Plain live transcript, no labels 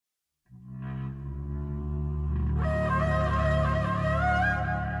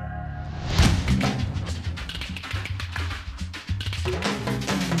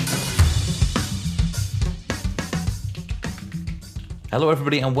Hello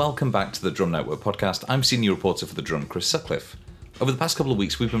everybody and welcome back to the Drum Network podcast. I'm senior reporter for The Drum, Chris Sutcliffe. Over the past couple of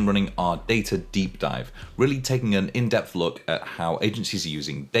weeks we've been running our data deep dive, really taking an in-depth look at how agencies are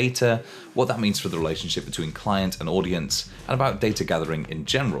using data, what that means for the relationship between client and audience, and about data gathering in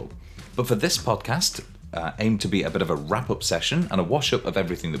general. But for this podcast, aimed to be a bit of a wrap-up session and a wash-up of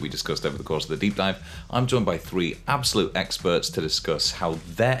everything that we discussed over the course of the deep dive, I'm joined by three absolute experts to discuss how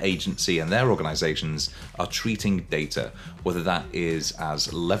their agency and their organizations are treating data, whether that is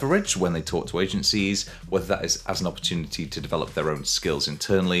as leverage when they talk to agencies, whether that is as an opportunity to develop their own skills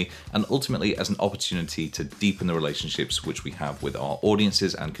internally, and ultimately as an opportunity to deepen the relationships which we have with our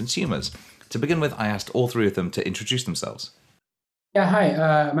audiences and consumers. To begin with, I asked all three of them to introduce themselves. Yeah,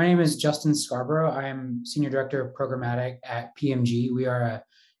 hi. My name is Justin Scarborough. I am Senior Director of Programmatic at PMG. We are an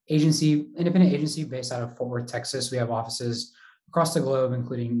independent agency based out of Fort Worth, Texas. We have offices across the globe,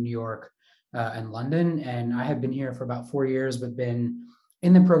 including New York and London. And I have been here for about 4 years, but been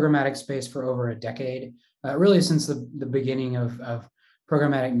in the programmatic space for over a decade, really since the beginning of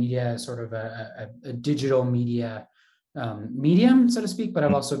programmatic media, sort of a digital media medium, so to speak. But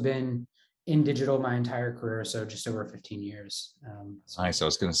I've also been in digital my entire career, so just over 15 years. Nice. I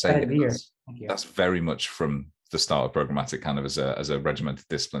was going to say Thank you. That's very much from the start of programmatic, kind of as a regimented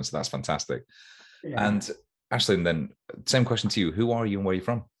discipline. So that's fantastic. Yeah. And Ashley, then same question to you: who are you and where are you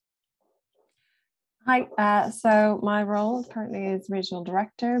from? Hi. So my role currently is regional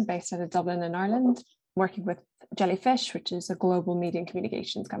director, based out of Dublin in Ireland, working with Jellyfish, which is a global media and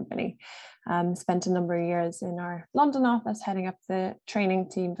communications company. Spent a number of years in our London office, heading up the training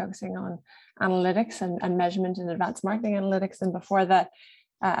team, focusing on analytics and measurement and advanced marketing analytics. And before that,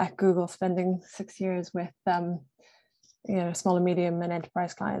 at Google, spending 6 years with small and medium and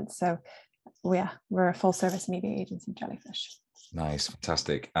enterprise clients. So we're a full service media agency, Jellyfish. Nice,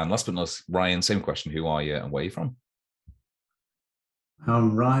 fantastic. And last but not least, Ryan, same question: who are you and where are you from?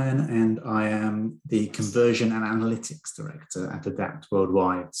 I'm Ryan, and I am the Conversion and Analytics Director at Adapt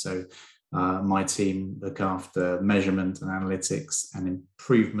Worldwide. So my team look after measurement and analytics and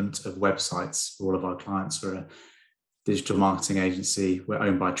improvement of websites for all of our clients. We're a digital marketing agency. We're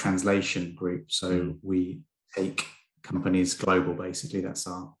owned by Translation Group, so we take companies global. Basically, that's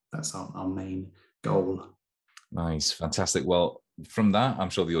our main goal. Nice, fantastic. Well, from that, I'm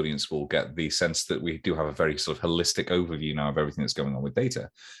sure the audience will get the sense that we do have a very sort of holistic overview now of everything that's going on with data.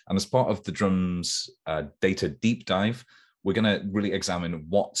 And as part of the Drum's data deep dive, we're going to really examine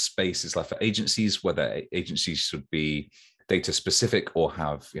what space is left for agencies, whether agencies should be data specific or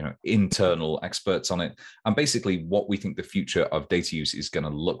have internal experts on it, and basically what we think the future of data use is going to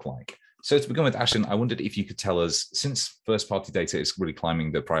look like. So to begin with, Ashton, I wondered if you could tell us, since first-party data is really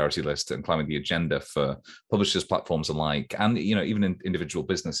climbing the priority list and climbing the agenda for publishers, platforms alike, and even in individual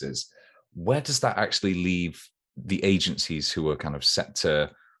businesses, where does that actually leave the agencies who are kind of set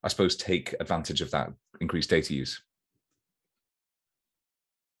to, I suppose, take advantage of that increased data use?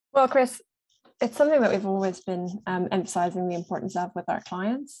 Well, Chris, it's something that we've always been emphasizing the importance of with our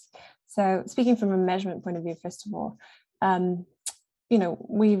clients. So speaking from a measurement point of view, first of all,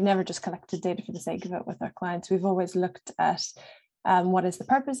 we've never just collected data for the sake of it with our clients. We've always looked at what is the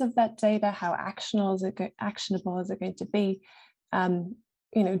purpose of that data, how actionable is it going to be,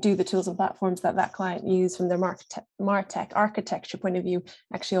 do the tools and platforms that client use from their MarTech architecture point of view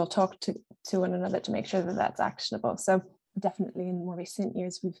actually all talk to one another to make sure that that's actionable. So definitely in more recent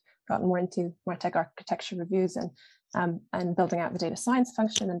years, we've gotten more into MarTech architecture reviews and building out the data science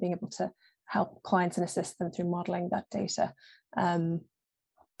function and being able to help clients and assist them through modeling that data.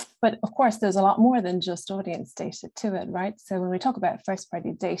 But of course, there's a lot more than just audience data to it, right? So when we talk about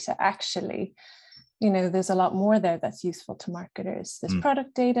first-party data, actually, there's a lot more there that's useful to marketers. There's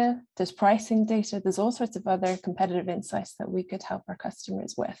product data, there's pricing data, there's all sorts of other competitive insights that we could help our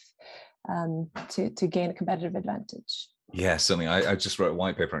customers with to gain a competitive advantage. Yeah, certainly. I just wrote a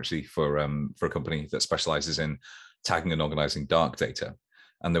white paper actually for a company that specializes in tagging and organizing dark data.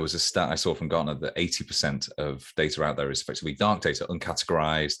 And there was a stat I saw from Gartner that 80% of data out there is effectively dark data,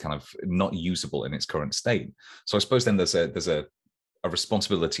 uncategorized, kind of not usable in its current state. So I suppose then there's a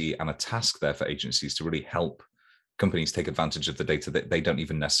responsibility and a task there for agencies to really help companies take advantage of the data that they don't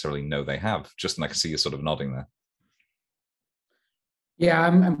even necessarily know they have. Justin, I can see you sort of nodding there. Yeah,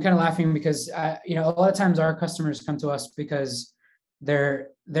 I'm kind of laughing because a lot of times our customers come to us because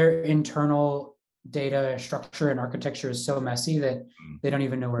their internal data structure and architecture is so messy that they don't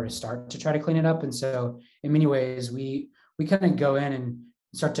even know where to start to try to clean it up. And so in many ways, we kind of go in and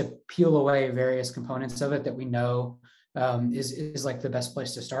start to peel away various components of it that we know is like the best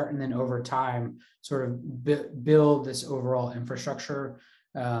place to start. And then over time, sort of build this overall infrastructure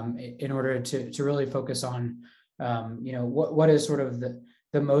in order to really focus on what is sort of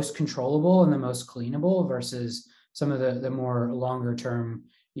the most controllable and the most cleanable versus some of the more longer term,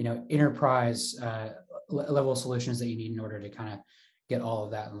 enterprise level solutions that you need in order to kind of get all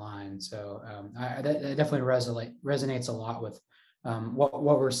of that in line. So that definitely resonates a lot with what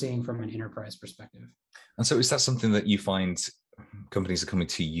we're seeing from an enterprise perspective. And so is that something that you find companies are coming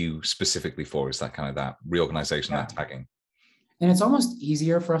to you specifically for? Is that kind of that reorganization, that tagging? And it's almost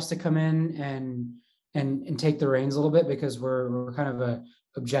easier for us to come in and take the reins a little bit because we're kind of a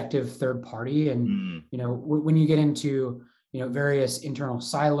objective third party. And, when you get into, various internal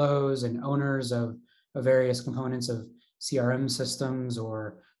silos and owners of various components of CRM systems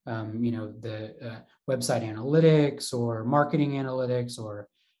or, the website analytics or marketing analytics or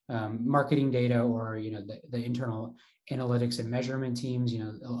marketing data or, the internal analytics and measurement teams,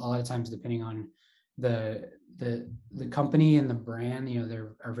 a lot of times depending on the company and the brand,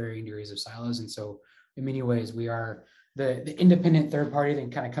 there are varying degrees of silos. And so in many ways, we are the independent third party that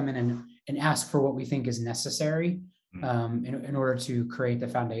can kind of come in and ask for what we think is necessary in order to create the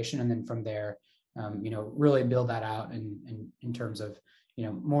foundation. And then from there, really build that out in terms of,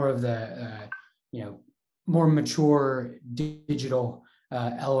 more of the, more mature digital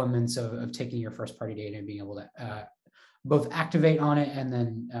elements of taking your first party data and being able to both activate on it and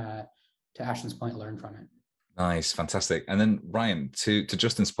then to Ashton's point, learn from it. Nice, fantastic. And then Ryan, to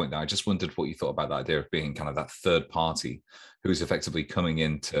Justin's point there, I just wondered what you thought about that idea of being kind of that third party who's effectively coming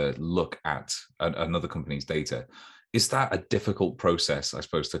in to look at another company's data. Is that a difficult process, I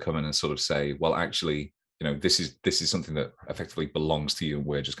suppose, to come in and sort of say, well, actually, this is something that effectively belongs to you and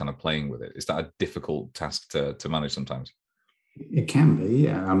we're just kind of playing with it? Is that a difficult task to manage sometimes? It can be,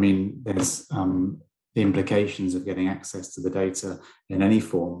 yeah. I mean, there's the implications of getting access to the data in any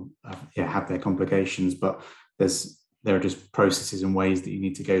form have their complications, but there are just processes and ways that you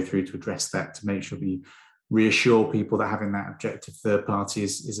need to go through to address that, to make sure that you reassure people that having that objective third party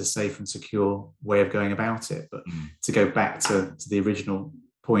is a safe and secure way of going about it. But to go back to the original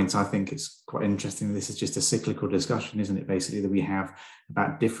point, I think it's quite interesting. This is just a cyclical discussion, isn't it? Basically, that we have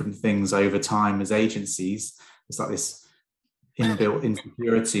about different things over time as agencies. It's like this inbuilt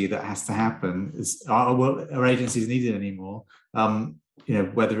insecurity that has to happen. Are agencies needed anymore?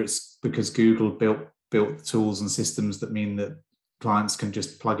 Whether it's because Google built tools and systems that mean that clients can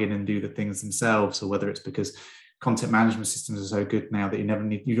just plug in and do the things themselves, or whether it's because content management systems are so good now that you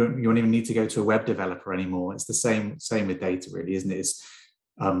don't even need to go to a web developer anymore. It's the same with data, really, isn't it? It's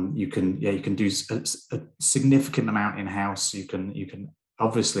you can do a significant amount in-house. You can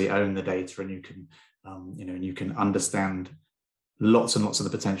obviously own the data, and you can and you can understand lots and lots of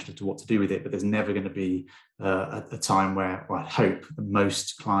the potential to what to do with it. But there's never going to be a time where, I hope that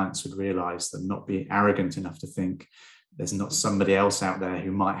most clients would realize and not be arrogant enough to think there's not somebody else out there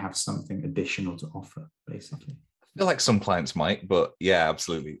who might have something additional to offer, basically. I feel like some clients might, but yeah,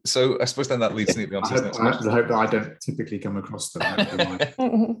 absolutely. So I suppose then that leads neatly on to the next question. I hope that I don't typically come across that.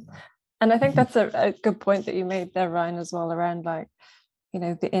 And I think that's a good point that you made there, Ryan, as well, around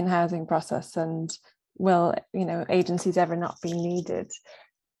the in-housing process and will, agencies ever not be needed?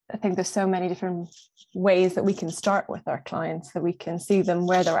 I think there's so many different ways that we can start with our clients, that we can see them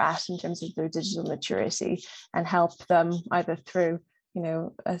where they're at in terms of their digital maturity and help them either through,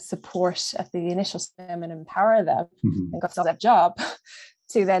 a support at the initial stage and empower them and got that job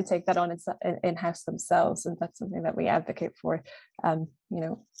to then take that on in-house themselves. And that's something that we advocate for,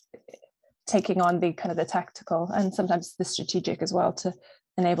 taking on the kind of the tactical and sometimes the strategic as well, to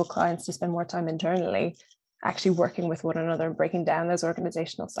enable clients to spend more time internally actually working with one another and breaking down those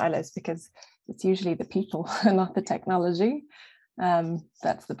organizational silos, because it's usually the people and not the technology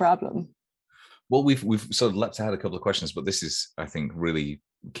that's the problem. Well, we've sort of leapt ahead a couple of questions, but this is, I think, really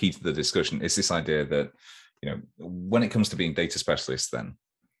key to the discussion. Is this idea that, when it comes to being data specialists, then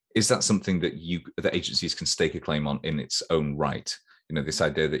is that something that that agencies can stake a claim on in its own right? This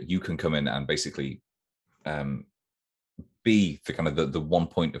idea that you can come in and basically be the kind of the one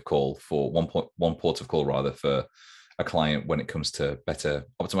point of call for one port of call rather for a client when it comes to better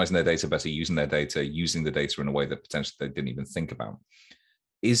optimizing their data, better using their data, using the data in a way that potentially they didn't even think about.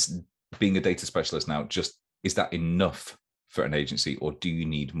 Is being a data specialist now is that enough for an agency, or do you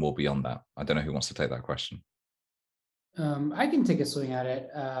need more beyond that? I don't know who wants to take that question. I can take a swing at it.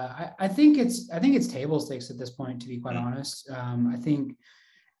 I think it's table stakes at this point, to be quite honest. I think,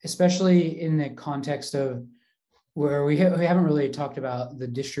 especially in the context of where we haven't really talked about the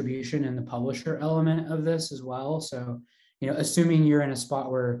distribution and the publisher element of this as well. So, assuming you're in a spot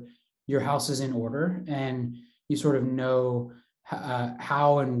where your house is in order and you sort of know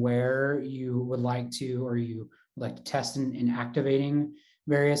how and where you would like to, or you would like to test in activating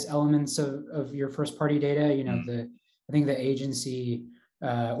various elements of your first party data. I think the agency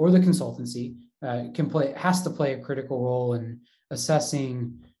or the consultancy has to play a critical role in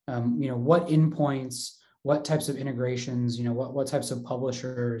assessing, what endpoints, what types of integrations, what types of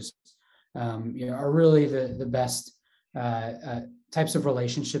publishers, are really the best types of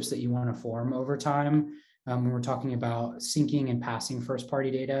relationships that you want to form over time when we're talking about syncing and passing first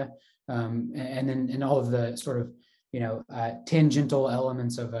party data, and all of the sort of tangential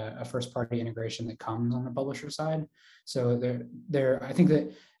elements of a first party integration that comes on the publisher side. So I think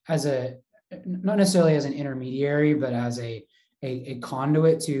that not necessarily as an intermediary, but as a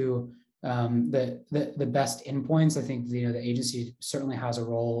conduit to the best endpoints, I think the agency certainly has a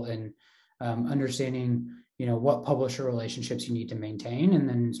role in understanding what publisher relationships you need to maintain, and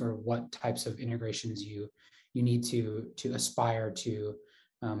then sort of what types of integrations you need to aspire to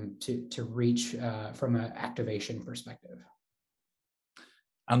reach from an activation perspective.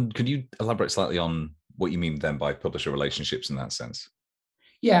 And could you elaborate slightly on what you mean then by publisher relationships in that sense?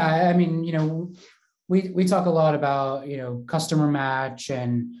 Yeah, I mean, we talk a lot about customer match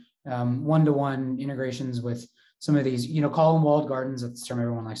and one-to-one integrations with some of these, call them walled gardens. That's the term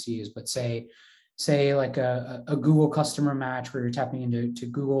everyone likes to use, but say like a Google customer match where you're tapping into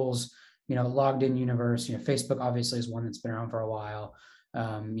Google's logged in universe. Facebook obviously is one that's been around for a while.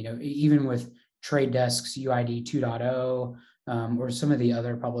 Even with Trade Desk's UID 2.0, or some of the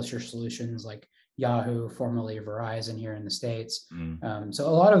other publisher solutions like Yahoo, formerly Verizon here in the States. So a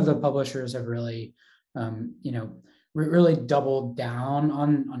lot of the publishers have really, really doubled down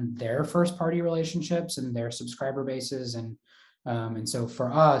on their first party relationships and their subscriber bases. And so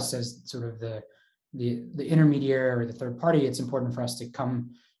for us as sort of the intermediary or the third party, it's important for us to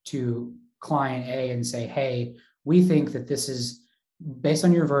come to client A and say, hey, we think that this is based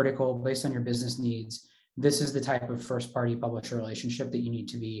on your vertical, based on your business needs, this is the type of first party publisher relationship that you need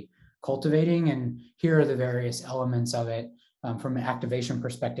to be cultivating. And here are the various elements of it from an activation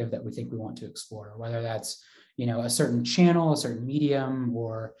perspective that we think we want to explore, whether that's, a certain channel, a certain medium,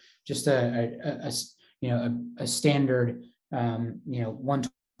 or just a standard,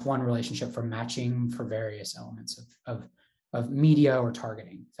 one-to-one relationship for matching for various elements of media or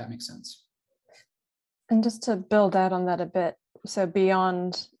targeting, if that makes sense. And just to build out on that a bit, so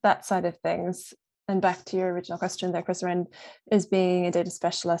beyond that side of things, and back to your original question there, Chris, around is being a data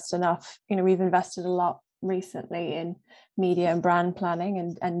specialist enough? We've invested a lot recently in media and brand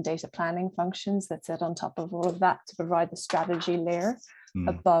planning and data planning functions that sit on top of all of that to provide the strategy layer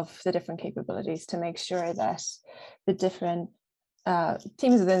above the different capabilities, to make sure that the different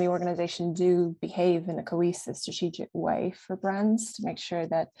teams within the organization do behave in a cohesive, strategic way for brands, to make sure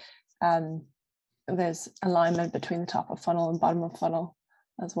that there's alignment between the top of funnel and bottom of funnel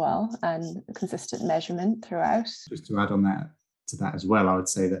as well, and consistent measurement throughout. Just to add on to that as well, I would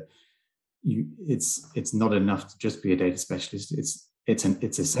say that it's not enough to just be a data specialist.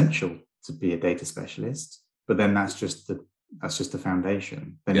 It's essential to be a data specialist, but then that's just the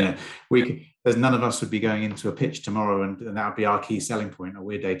foundation. Then there's none of us would be going into a pitch tomorrow and that would be our key selling point, or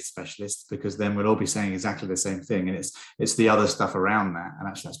we're data specialists, because then we'll all be saying exactly the same thing, and it's the other stuff around that. And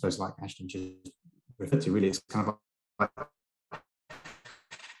actually, I suppose, like Ashton just referred to, really, it's kind of like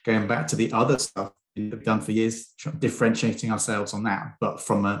going back to the other stuff we've done for years, differentiating ourselves on that, but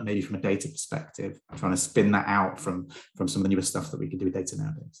maybe from a data perspective, trying to spin that out from some of the newer stuff that we can do with data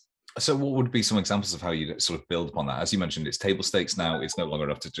nowadays. So what would be some examples of how you sort of build upon that? As you mentioned, it's table stakes now. It's no longer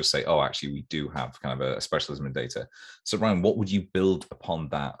enough to just say, oh, actually, we do have kind of a specialism in data. So Ryan, what would you build upon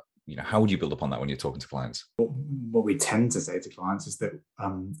that? How would you build upon that when you're talking to clients? What we tend to say to clients is that,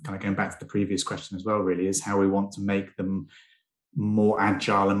 kind of going back to the previous question as well, really, is how we want to make them more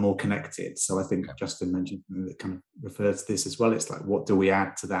agile and more connected. So I think Justin mentioned something that kind of refers to this as well. It's like, what do we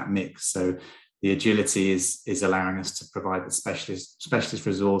add to that mix? So the agility is allowing us to provide the specialist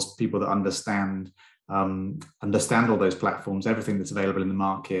resource, people that understand all those platforms, everything that's available in the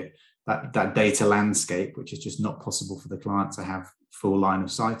market, that data landscape, which is just not possible for the client to have full line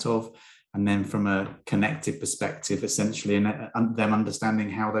of sight of. And then from a connected perspective, essentially, and them understanding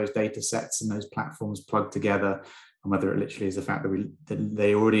how those data sets and those platforms plug together, and whether it literally is the fact that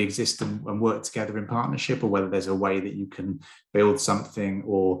they already exist and work together in partnership, or whether there's a way that you can build something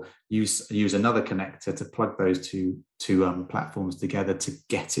or use another connector to plug those two platforms together to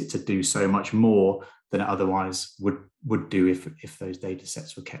get it to do so much more than it otherwise would do if those data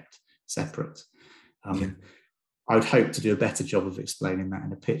sets were kept separate. I would hope to do a better job of explaining that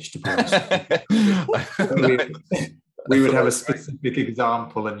in a pitch, to be honest. We would have a specific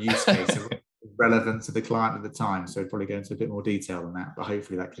example and use case of relevant to the client at the time. So probably go into a bit more detail than that, but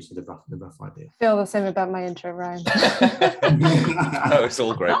hopefully that gives you the rough idea. Feel the same about my intro, Ryan. No, it's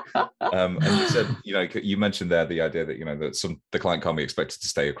all great. And you said, you mentioned there the idea that, that the client can't be expected to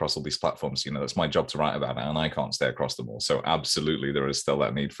stay across all these platforms. That's my job to write about it, and I can't stay across them all. So absolutely, there is still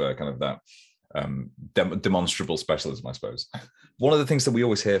that need for kind of that demonstrable specialism, I suppose. One of the things that we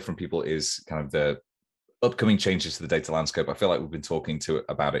always hear from people is kind of the upcoming changes to the data landscape. I feel like we've been talking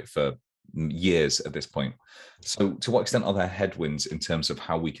about it for years at this point. So to what extent are there headwinds in terms of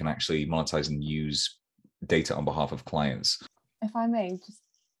how we can actually monetize and use data on behalf of clients? If I may, just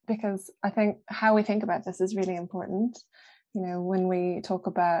because I think how we think about this is really important. When we talk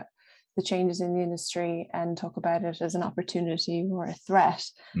about the changes in the industry and talk about it as an opportunity or a threat,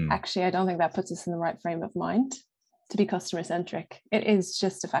 actually, I don't think that puts us in the right frame of mind to be customer centric. It is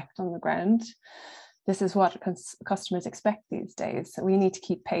just a fact on the ground. This is what customers expect these days. So we need to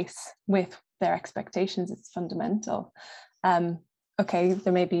keep pace with their expectations. It's fundamental. Okay,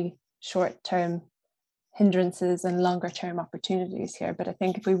 there may be short-term hindrances and longer-term opportunities here, but I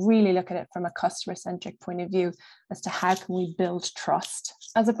think if we really look at it from a customer-centric point of view as to how can we build trust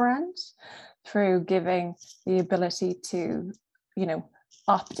as a brand through giving the ability to,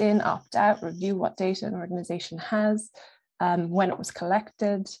 opt in, opt out, review what data an organization has, when it was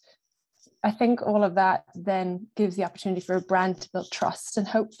collected. I think all of that then gives the opportunity for a brand to build trust, and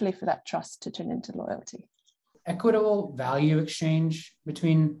hopefully for that trust to turn into loyalty. Equitable value exchange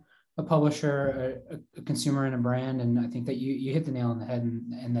between a publisher, a consumer, and a brand. And I think that you hit the nail on the head,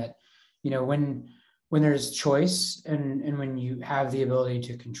 and that, when there's choice and when you have the ability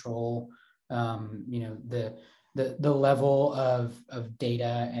to control, the level of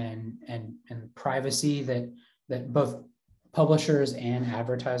data and privacy that both publishers and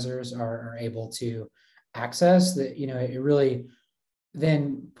advertisers are able to access, that it really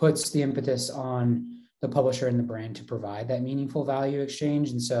then puts the impetus on the publisher and the brand to provide that meaningful value exchange.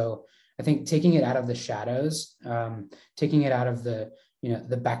 And so I think taking it out of the shadows, taking it out of the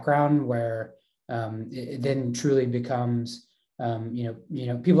background where it then truly becomes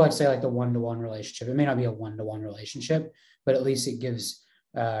people like to say like the one-to-one relationship. It may not be a one-to-one relationship, but at least it gives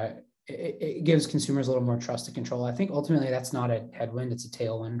consumers a little more trust and control. I think ultimately that's not a headwind, it's a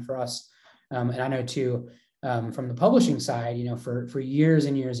tailwind for us. And I know too, from the publishing side, for years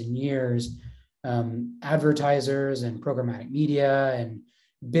and years and years, advertisers and programmatic media and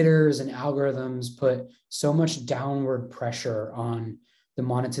bidders and algorithms put so much downward pressure on the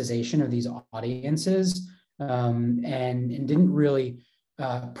monetization of these audiences, and didn't really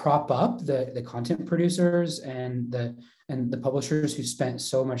prop up the content producers and the publishers who spent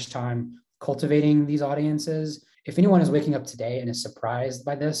so much time cultivating these audiences. If anyone is waking up today and is surprised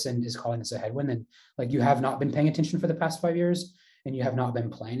by this and is calling this a headwind, then you have not been paying attention for the past 5 years, and you have not been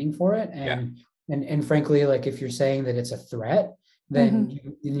planning for it. And frankly, if you're saying that it's a threat, then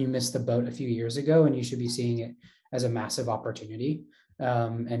you missed the boat a few years ago, and you should be seeing it as a massive opportunity.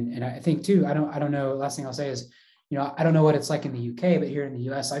 And I think too, I don't know. Last thing I'll say is, I don't know what it's like in the UK, but here in the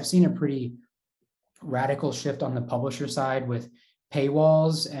US, I've seen a pretty radical shift on the publisher side with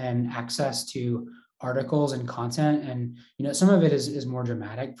paywalls and access to articles and content. And, some of it is more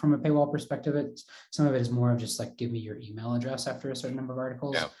dramatic from a paywall perspective. Some of it is more of just give me your email address after a certain number of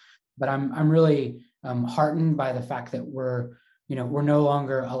articles. Yeah. But I'm really heartened by the fact that we're no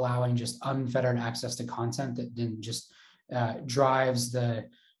longer allowing just unfettered access to content that then just drives the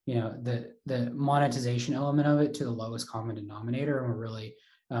monetization element of it to the lowest common denominator. And we're really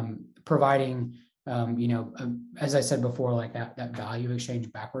providing, as I said before, that value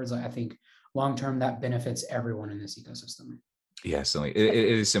exchange backwards. I think long-term that benefits everyone in this ecosystem. Yeah, certainly. It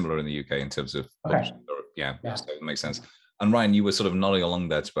is similar in the UK in terms of, okay. Yeah, so it makes sense. And Ryan, you were sort of nodding along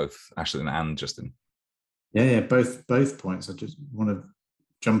there to both Aisling and Justin. Yeah, both points. I just want to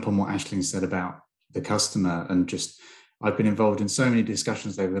jump on what Aisling said about the customer, and just I've been involved in so many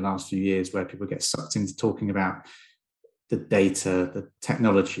discussions over the last few years where people get sucked into talking about the data, the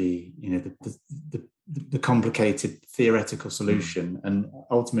technology, the complicated theoretical solution. And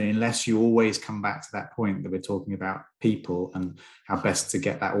ultimately, unless you always come back to that point that we're talking about people and how best to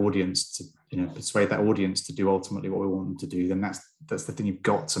get that audience to, persuade that audience to do ultimately what we want them to do, then that's the thing you've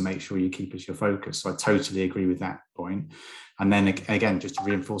got to make sure you keep as your focus. So I totally agree with that point. And then again, just to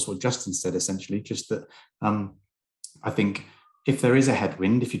reinforce what Justin said, essentially, just that I think if there is a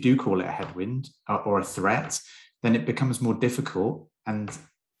headwind, if you do call it a headwind or a threat, then it becomes more difficult. And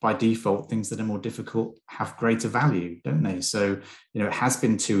by default, things that are more difficult have greater value, don't they? So, it has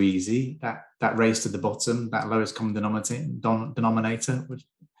been too easy, that race to the bottom, that lowest common denominator, which is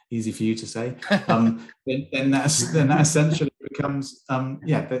easy for you to say, then that essentially becomes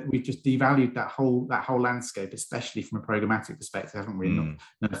that we've just devalued that whole landscape, especially from a programmatic perspective, haven't we? No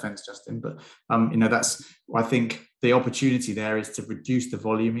offense, Justin, but that's, I think the opportunity there is to reduce the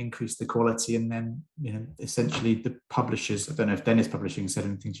volume, increase the quality, and then essentially the publishers, I don't know if Dennis Publishing said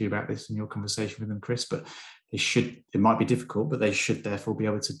anything to you about this in your conversation with them, Chris, but it might be difficult, but they should therefore be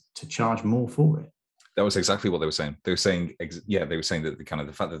able to charge more for it. That was exactly what they were saying. They were saying that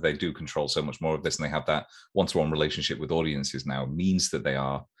the fact that they do control so much more of this and they have that one-to-one relationship with audiences now means that they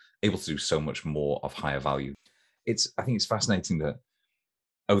are able to do so much more of higher value. I think it's fascinating that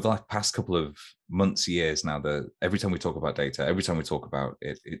over the past couple of months, years now, that every time we talk about data, every time we talk about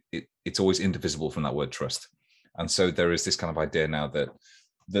it, it's always indivisible from that word trust. And so there is this kind of idea now that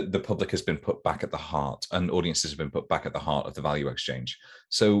the public has been put back at the heart, and audiences have been put back at the heart of the value exchange.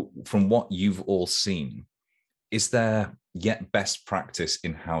 So from what you've all seen, is there yet best practice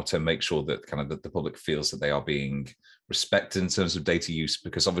in how to make sure that the public feels that they are being respected in terms of data use?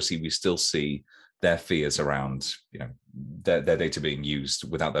 Because obviously we still see their fears around their data being used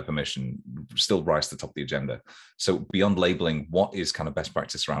without their permission still rise to the top of the agenda. So beyond labeling, what is kind of best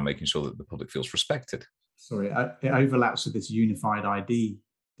practice around making sure that the public feels respected? Sorry, it overlaps with this unified ID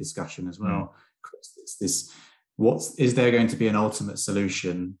discussion as well. Chris, is there going to be an ultimate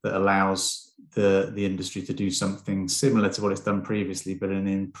solution that allows the industry to do something similar to what it's done previously, but in an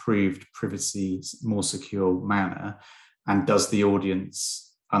improved privacy, more secure manner? And does the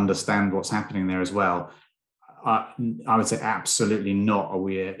audience understand what's happening there as well? I would say absolutely not. Are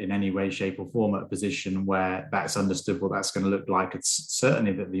we in any way, shape or form at a position where that's understood what that's going to look like? It's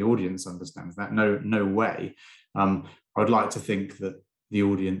certainly that the audience understands that. No way. I would like to think that the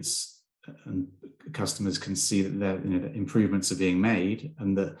audience and customers can see that the improvements are being made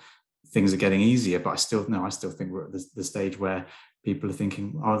and that things are getting easier. But I still think we're at the stage where people are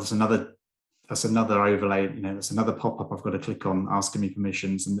thinking, oh, that's another overlay, that's another pop-up I've got to click on asking me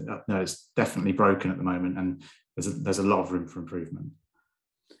permissions. And no, it's definitely broken at the moment, and there's a lot of room for improvement.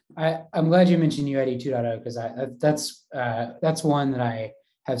 I'm glad you mentioned UID 2.0 because that's one that I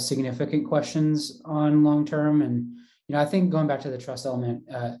have significant questions on long term. And I think going back to the trust element,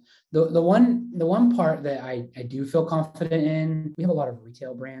 the one part that I do feel confident in, we have a lot of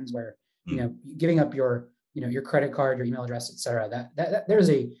retail brands where giving up your credit card, your email address, et cetera, that there's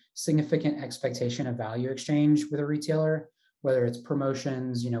a significant expectation of value exchange with a retailer, whether it's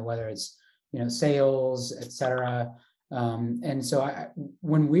promotions, whether it's sales, et cetera. And so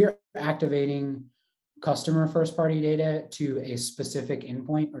when we're activating customer first party data to a specific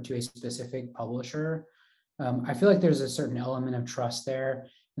endpoint or to a specific publisher, I feel like there's a certain element of trust there,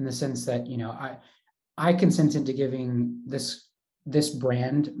 in the sense that I consented to giving this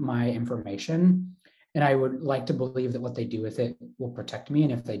brand my information, and I would like to believe that what they do with it will protect me,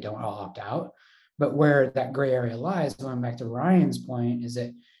 and if they don't, I'll opt out. But where that gray area lies, going back to Ryan's point, is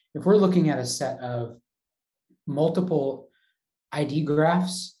that if we're looking at a set of multiple ID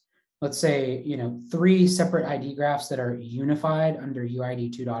graphs, let's say 3 separate ID graphs that are unified under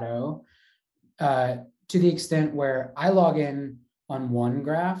UID 2.0, to the extent where I log in on one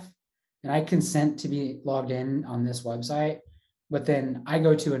graph and I consent to be logged in on this website, but then I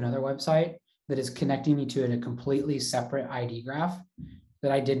go to another website that is connecting me to a completely separate ID graph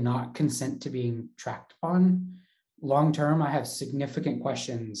that I did not consent to being tracked upon. Long term, I have significant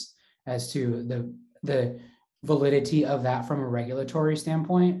questions as to the validity of that from a regulatory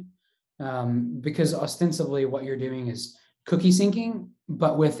standpoint, because ostensibly what you're doing is cookie syncing,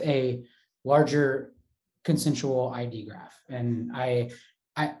 but with a larger consensual ID graph. And I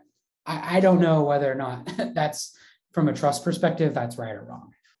don't know whether or not that's, from a trust perspective, that's right or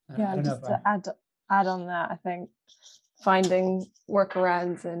wrong. Yeah, just to add on that, I think finding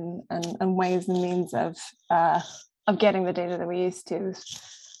workarounds and ways and means of getting the data that we used to is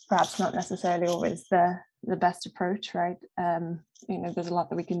perhaps not necessarily always the best approach, right? There's a lot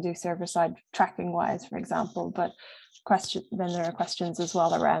that we can do server side tracking wise, for example, but then there are questions as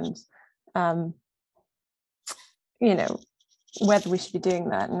well around whether we should be doing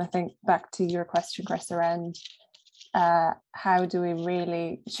that. And I think back to your question, Chris, around how do we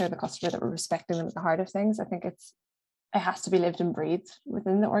really show the customer that we're respecting them at the heart of things? I think it has to be lived and breathed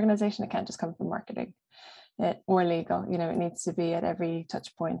within the organization. It can't just come from marketing or legal. It needs to be at every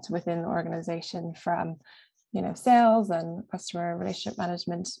touch point within the organization, from sales and customer relationship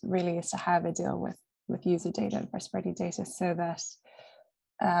management, really, is to how they deal with user data and first party data, so that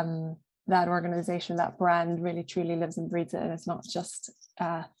that organization, that brand, really truly lives and breathes it, and it's not just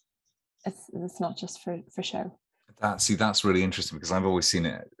for show. That's really interesting, because I've always seen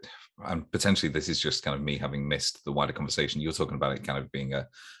it, and potentially this is just kind of me having missed the wider conversation. You're talking about it kind of being a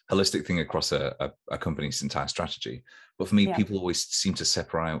holistic thing across a company's entire strategy. But for me, Yeah. people always seem to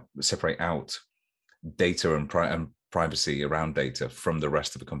separate out data and privacy around data from the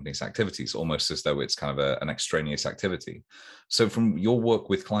rest of the company's activities, almost as though it's kind of an extraneous activity. So from your work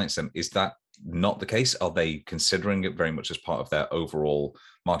with clients, then, is that not the case? Are they considering it very much as part of their overall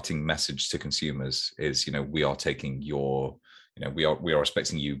marketing message to consumers? Is, we are taking your, we are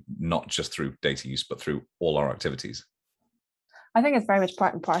respecting you, not just through data use, but through all our activities? I think it's very much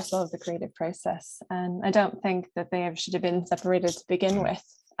part and parcel of the creative process, and I don't think that they ever should have been separated to begin with.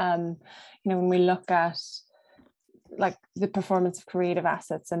 When we look at like the performance of creative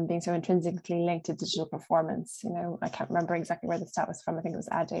assets and being so intrinsically linked to digital performance, I can't remember exactly where the stat was from. I think it was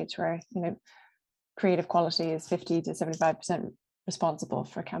Ad Age, where creative quality is 50 to 75% responsible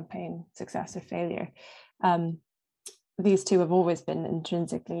for campaign success or failure. These two have always been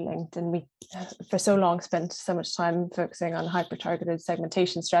intrinsically linked, and we for so long spent so much time focusing on hyper-targeted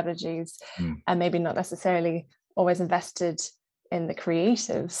segmentation strategies, and maybe not necessarily always invested in the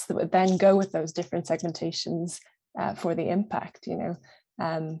creatives that would then go with those different segmentations for the impact.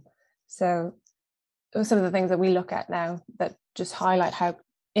 So some of the things that we look at now that just highlight how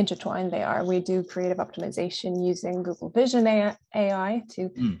intertwined they are. We do creative optimization using Google Vision AI to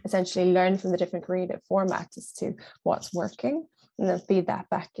essentially learn from the different creative formats as to what's working, and then feed that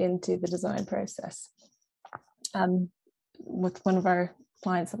back into the design process. With one of our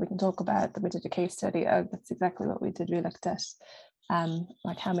clients that we can talk about, that we did a case study of, that's exactly what we did. We looked at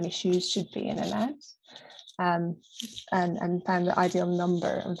like how many shoes should be in an ad, and found the ideal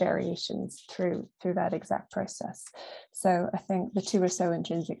number of variations through that exact process. So I think the two are so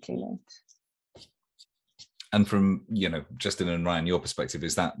intrinsically linked. And from, Justin and Ryan, your perspective,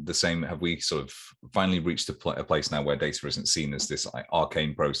 is that the same? Have we sort of finally reached a place now where data isn't seen as this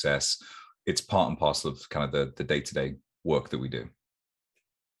arcane process? It's part and parcel of kind of the day-to-day work that we do.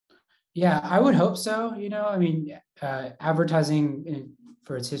 Yeah, I would hope so. Advertising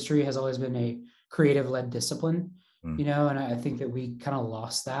for its history has always been a creative-led discipline, and I think that we kind of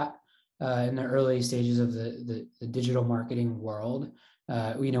lost that in the early stages of the digital marketing world.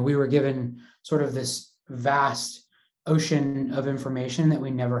 We were given sort of this vast ocean of information that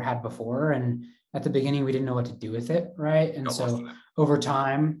we never had before, and at the beginning we didn't know what to do with it, right? And so over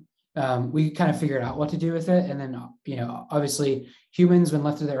time, we kind of figured out what to do with it. And then, obviously humans, when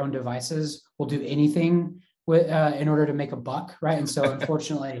left to their own devices, will do anything in order to make a buck, right? And so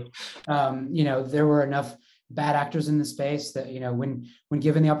unfortunately, there were enough bad actors in the space that, when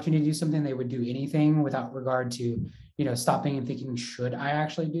given the opportunity to do something, they would do anything without regard to, stopping and thinking, should I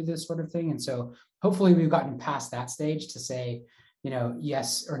actually do this sort of thing? And so hopefully we've gotten past that stage to say,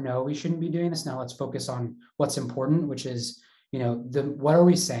 yes or no, we shouldn't be doing this. Now let's focus on what's important, which is, what are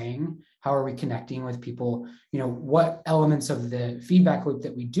we saying? How are we connecting with people? What elements of the feedback loop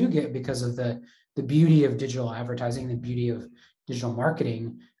that we do get because of the beauty of digital advertising, the beauty of digital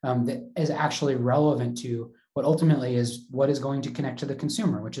marketing, that is actually relevant to what ultimately is what is going to connect to the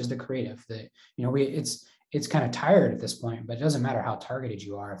consumer, which is the creative. It's kind of tired at this point, but it doesn't matter how targeted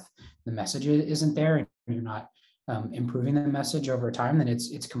you are. If the message isn't there and you're not improving the message over time, then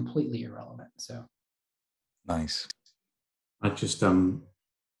it's completely irrelevant. So nice. I just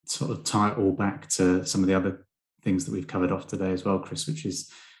sort of tie it all back to some of the other things that we've covered off today as well, Chris, which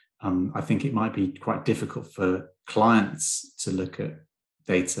is I think it might be quite difficult for clients to look at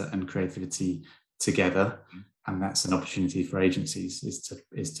data and creativity together, and that's an opportunity for agencies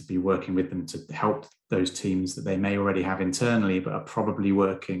is to be working with them to help those teams that they may already have internally but are probably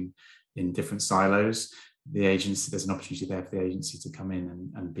working in different silos. The agency, there's an opportunity there for the agency to come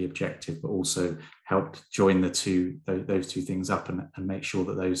in and be objective, but also help join those two things up and make sure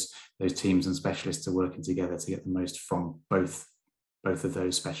that those teams and specialists are working together to get the most from both of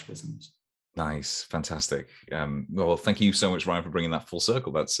those specialisms. Nice, fantastic. Well, thank you so much, Ryan, for bringing that full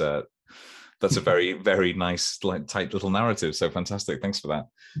circle. That's a very, very nice, tight little narrative. So fantastic. Thanks for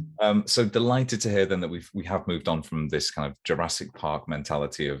that. So delighted to hear then that we have moved on from this kind of Jurassic Park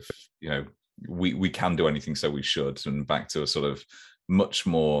mentality of, we can do anything, so we should, and back to a sort of much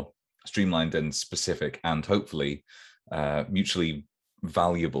more streamlined and specific and hopefully mutually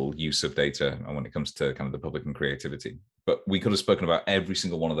valuable use of data when it comes to kind of the public and creativity. But we could have spoken about every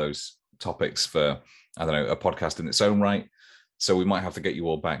single one of those topics for, I don't know, a podcast in its own right. So we might have to get you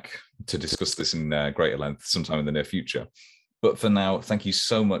all back to discuss this in greater length sometime in the near future. But for now, thank you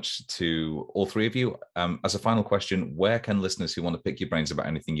so much to all three of you. As a final question, where can listeners who want to pick your brains about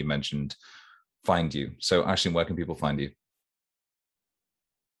anything you mentioned find you? So Aisling, where can people find you?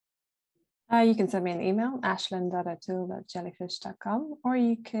 You can send me an email, ashlyn.o'toole@jellyfish.com, or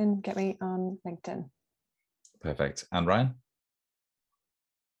you can get me on LinkedIn. Perfect. And Ryan?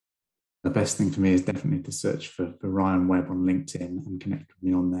 The best thing for me is definitely to search for Ryan Webb on LinkedIn and connect with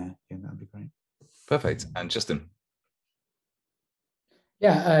me on there. Yeah, that'd be great. Perfect. And Justin?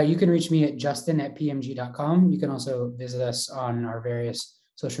 Yeah, you can reach me at justin@pmg.com. You can also visit us on our various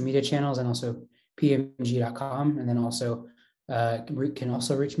social media channels and also pmg.com. And then also can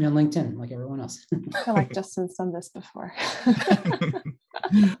also reach me on LinkedIn like everyone else. I feel like Justin's done this before.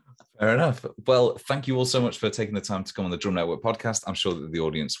 Fair enough. Well, thank you all so much for taking the time to come on the Drum Network podcast. I'm sure that the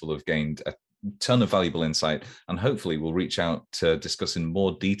audience will have gained a ton of valuable insight, and hopefully we'll reach out to discuss in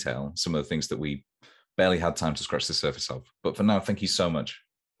more detail some of the things that we barely had time to scratch the surface of. But for now, thank you so much.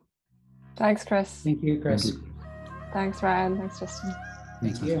 Thanks, Chris. Thank you, Chris. Thank you. Thanks, Ryan. Thanks, Justin.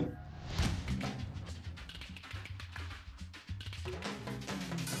 Thank you.